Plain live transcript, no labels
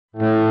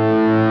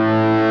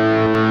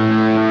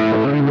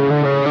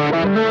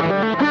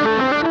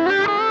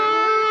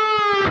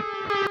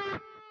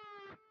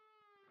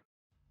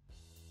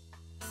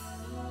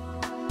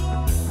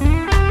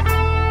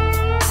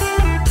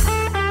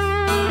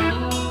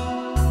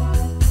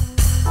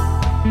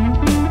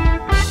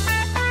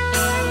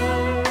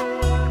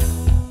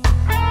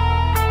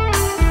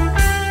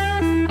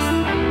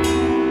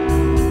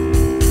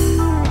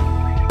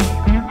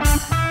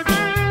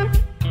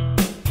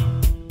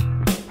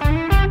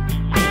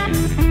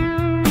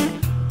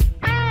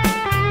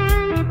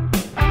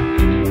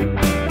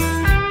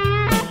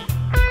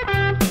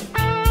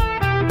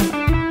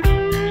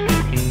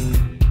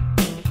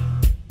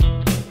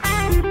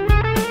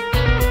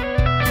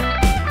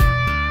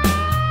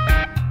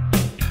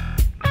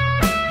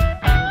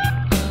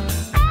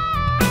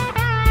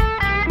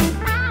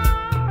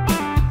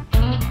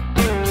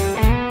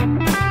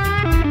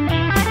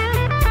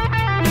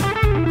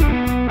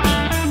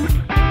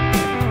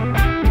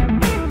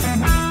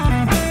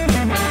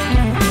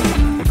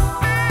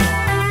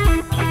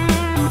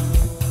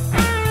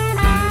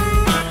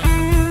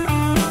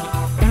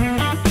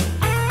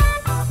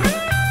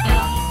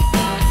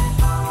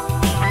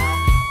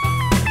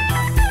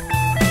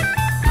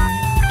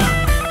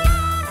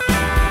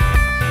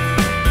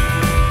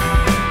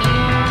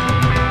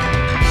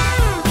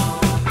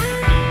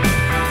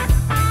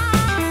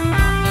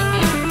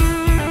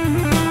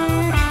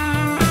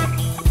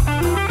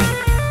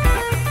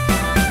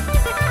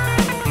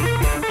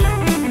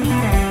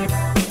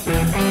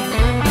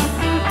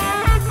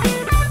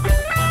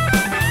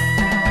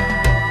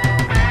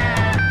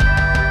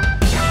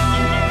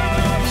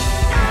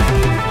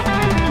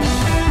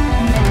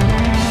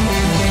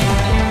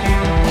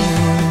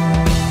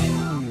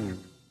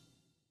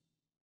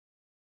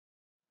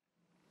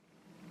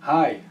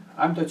Hi,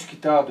 I'm Dutch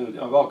Guitar Dude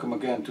and welcome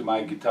again to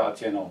my guitar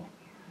channel.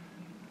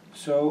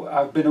 So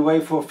I've been away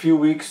for a few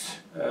weeks,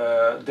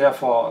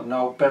 therefore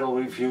no pedal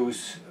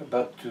reviews,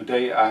 but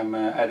today I'm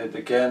at it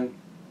again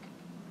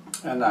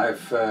and I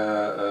have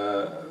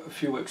a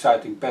few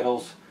exciting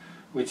pedals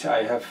which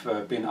I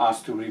have been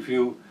asked to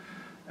review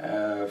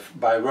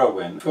by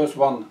Rowin. First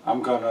one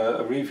I'm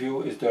gonna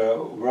review is the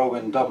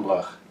Rowin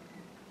Dumbler.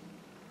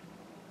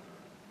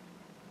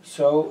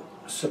 So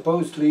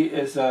supposedly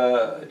it's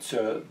a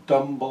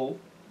dumble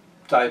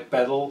type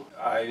pedal.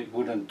 I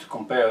wouldn't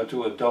compare it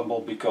to a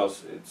dumble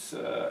because it's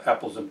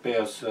apples and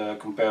pears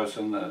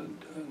comparison, an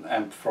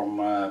amp from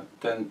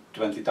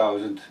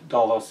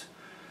 $10,000-$20,000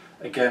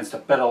 against a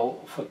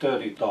pedal for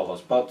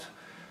 $30. But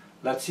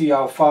let's see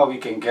how far we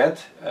can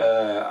get.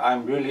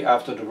 I'm really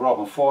after the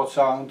Robin Ford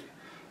sound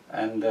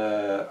and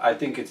I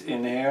think it's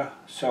in here,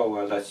 so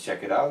let's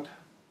check it out.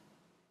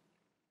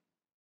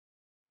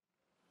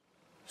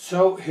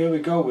 So here we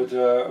go with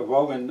the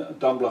Rowin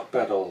Dumbler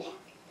pedal.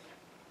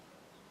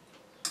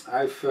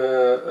 I've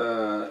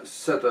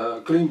set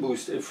a clean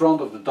boost in front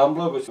of the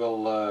Dumbler, which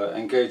we'll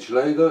engage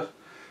later,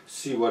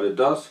 see what it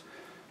does.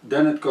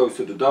 Then it goes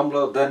to the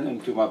Dumbler, then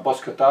into my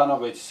Boss Katana,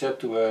 which is set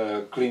to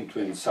a clean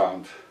twin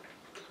sound.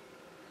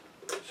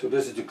 So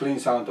this is the clean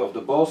sound of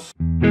the Boss.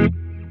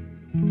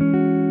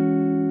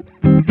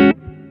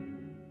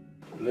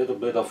 A little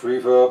bit of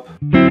reverb.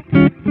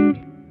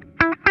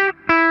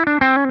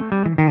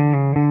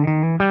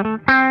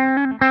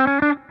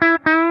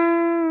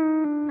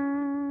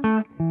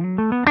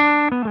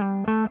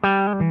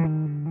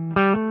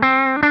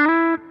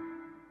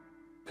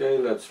 Okay,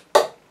 let's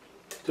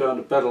turn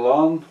the pedal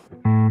on.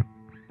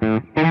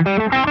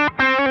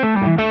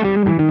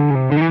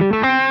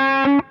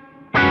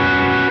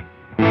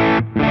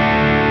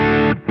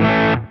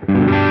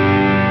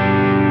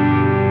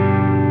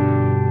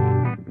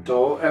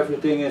 So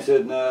everything is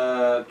in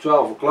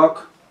 12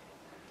 o'clock.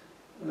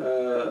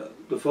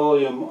 The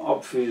volume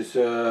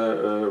obviously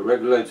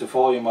regulates the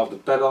volume of the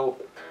pedal.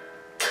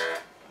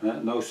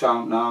 No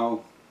sound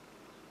now.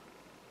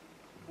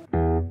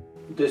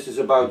 This is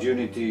about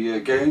unity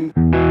gain.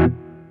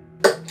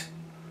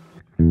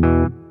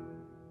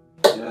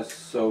 Yes,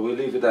 so we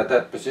leave it at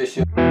that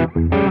position.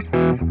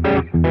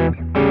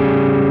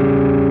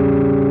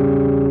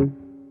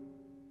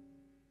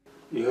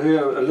 You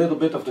hear a little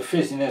bit of the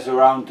fizziness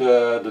around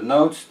the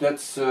notes.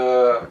 That's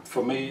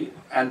for me,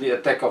 and the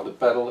attack of the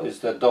pedal is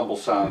that dumble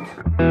sound.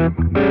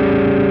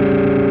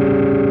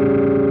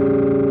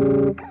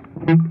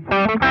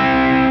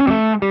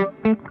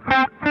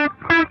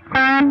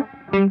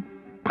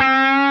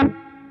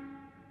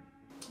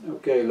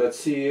 Okay, let's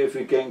see if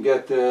we can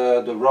get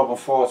the Robin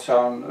Ford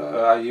sound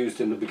I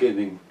used in the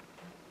beginning.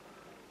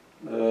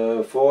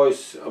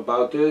 Voice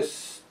about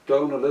this,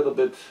 tone a little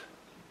bit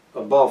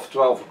above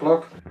 12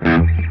 o'clock.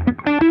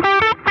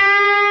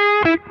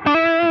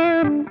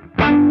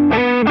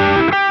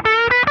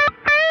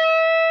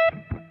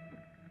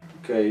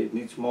 Okay, it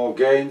needs more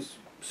gains,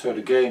 so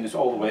the gain is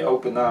all the way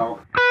open now.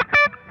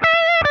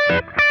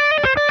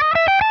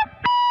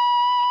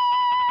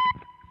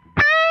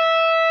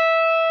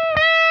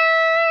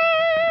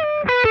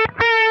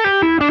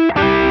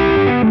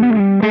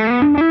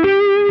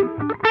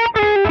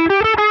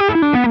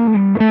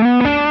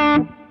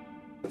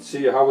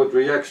 See how it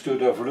reacts to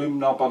the volume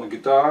knob on the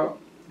guitar.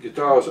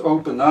 Guitar is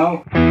open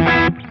now.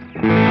 I'm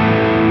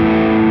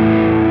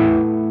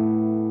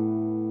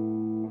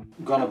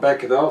gonna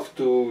back it off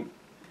to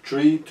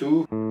 3,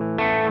 2.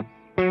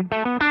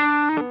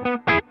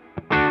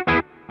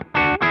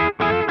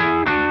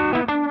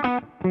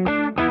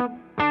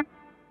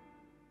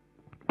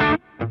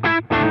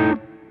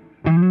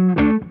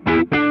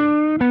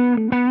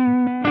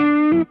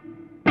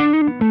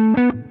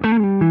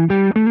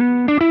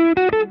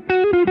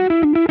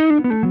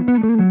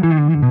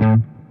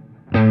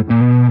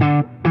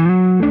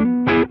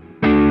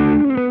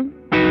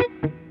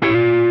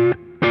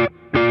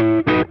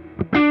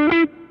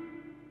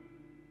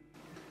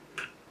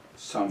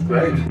 Sounds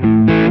great.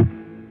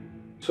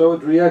 So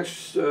it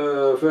reacts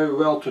very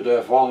well to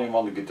the volume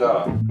on the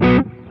guitar.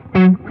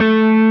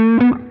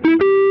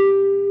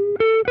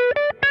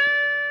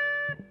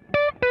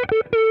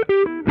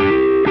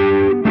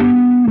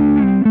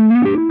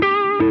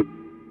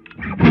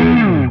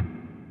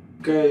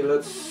 Okay,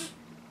 let's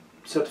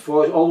set the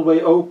voice all the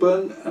way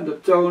open and the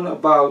tone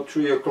about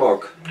 3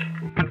 o'clock.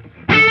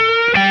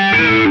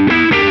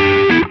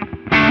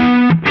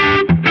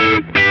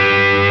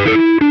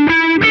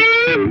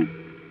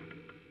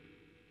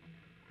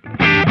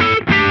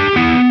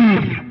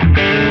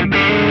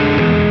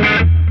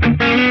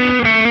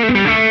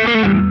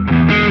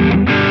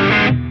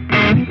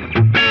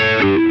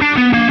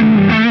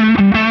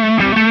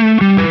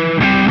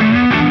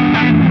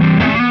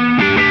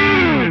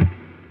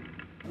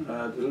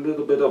 A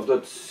little bit of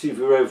that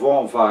Stevie Ray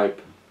Vaughan vibe.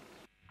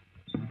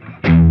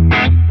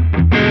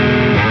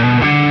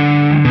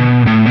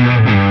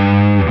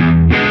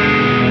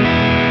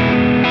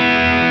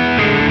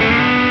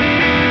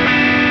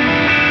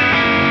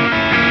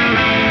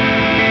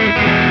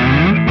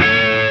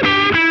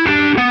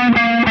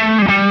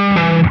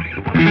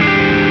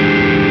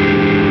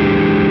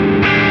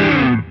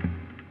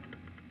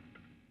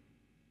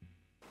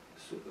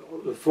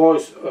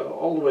 voice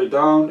all the way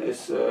down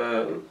is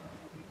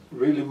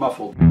really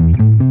muffled.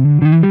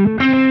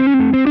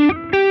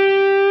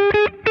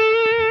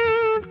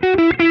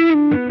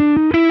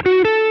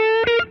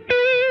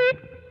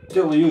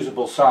 Still a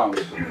usable sound.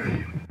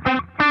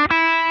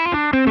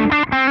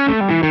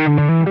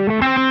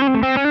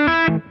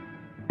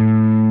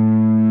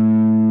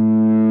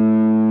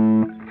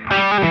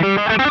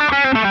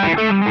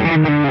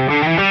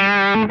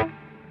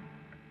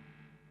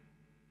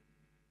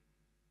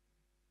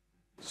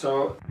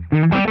 So,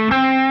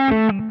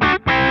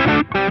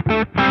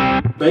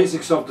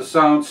 basics of the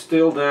sound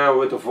still there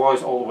with the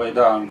voice all the way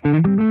down.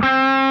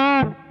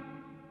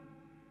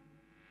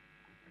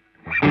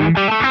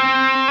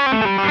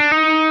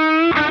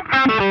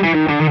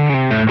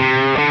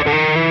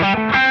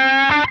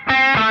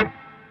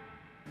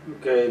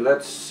 Okay,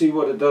 let's see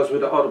what it does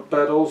with the other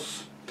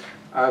pedals.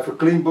 I have a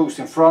clean boost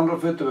in front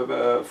of it,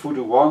 the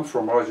Voodoo 1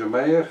 from Roger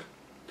Mayer.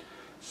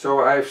 So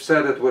I've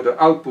set it with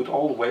the output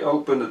all the way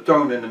open, the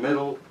tone in the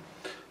middle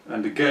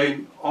and the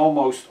gain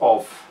almost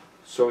off.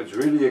 So it's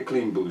really a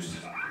clean boost.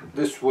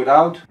 This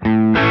without,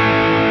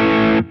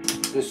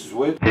 this is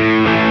with.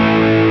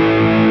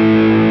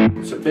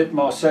 It's a bit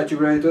more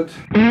saturated.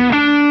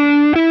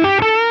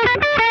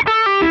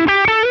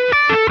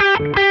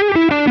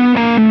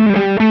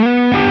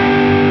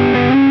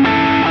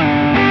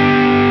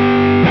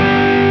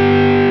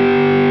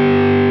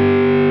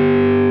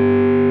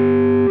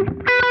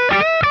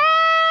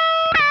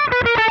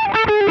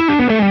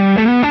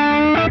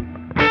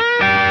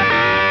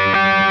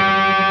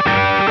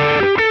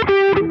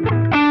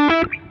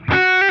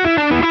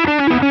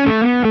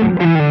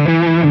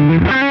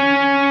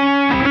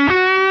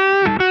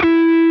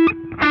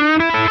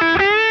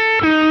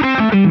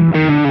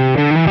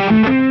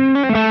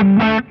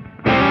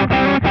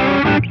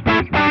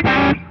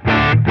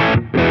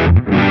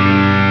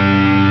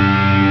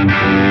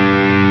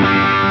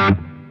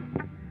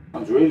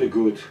 Sounds really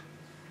good.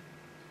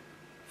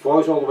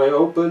 Voice all the way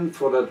open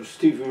for that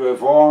Stevie Ray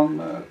Vaughan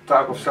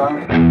type of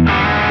sound.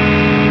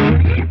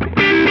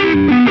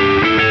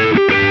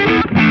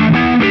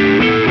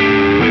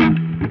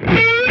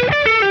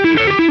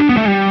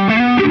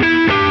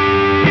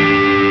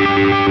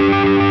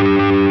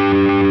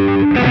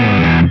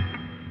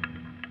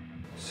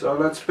 So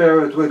let's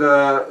pair it with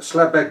a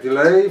slapback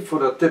delay for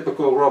the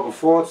typical Robert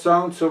Ford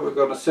sound. So we're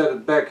going to set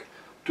it back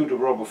to the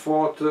Robert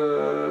Ford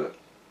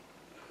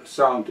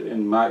sound,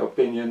 in my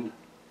opinion.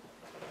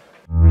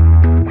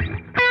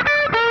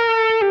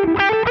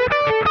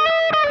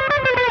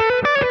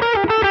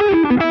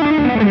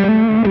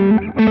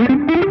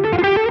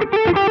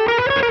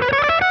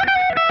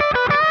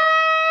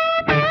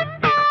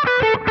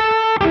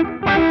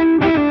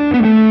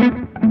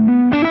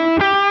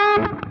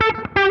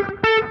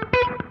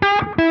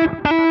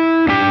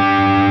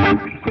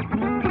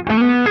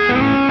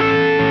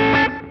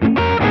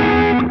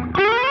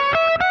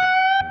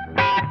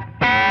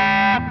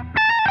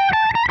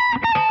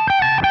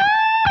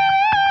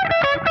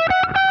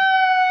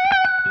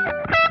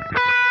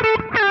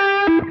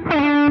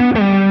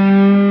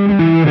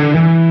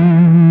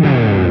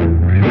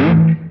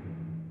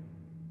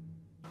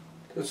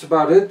 That's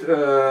about it.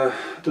 The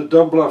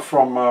Dumbler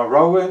from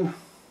Rowin.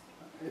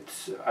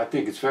 I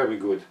think it's very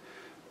good.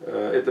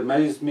 It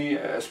amazed me,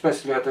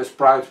 especially at this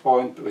price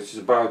point, which is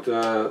about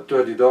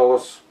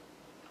 $30.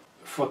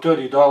 For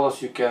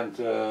 $30 you can't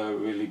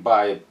really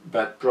buy a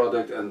bad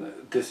product, and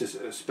this is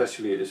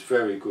especially is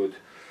very good.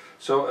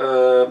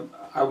 So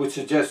I would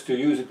suggest to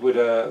use it with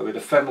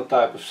a Fender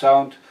type of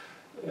sound.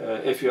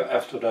 If you're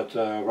after that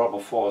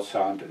Robert Ford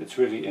sound, it's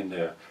really in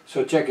there.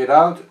 So check it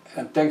out,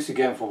 and thanks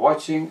again for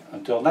watching.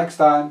 Until next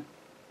time,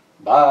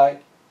 bye.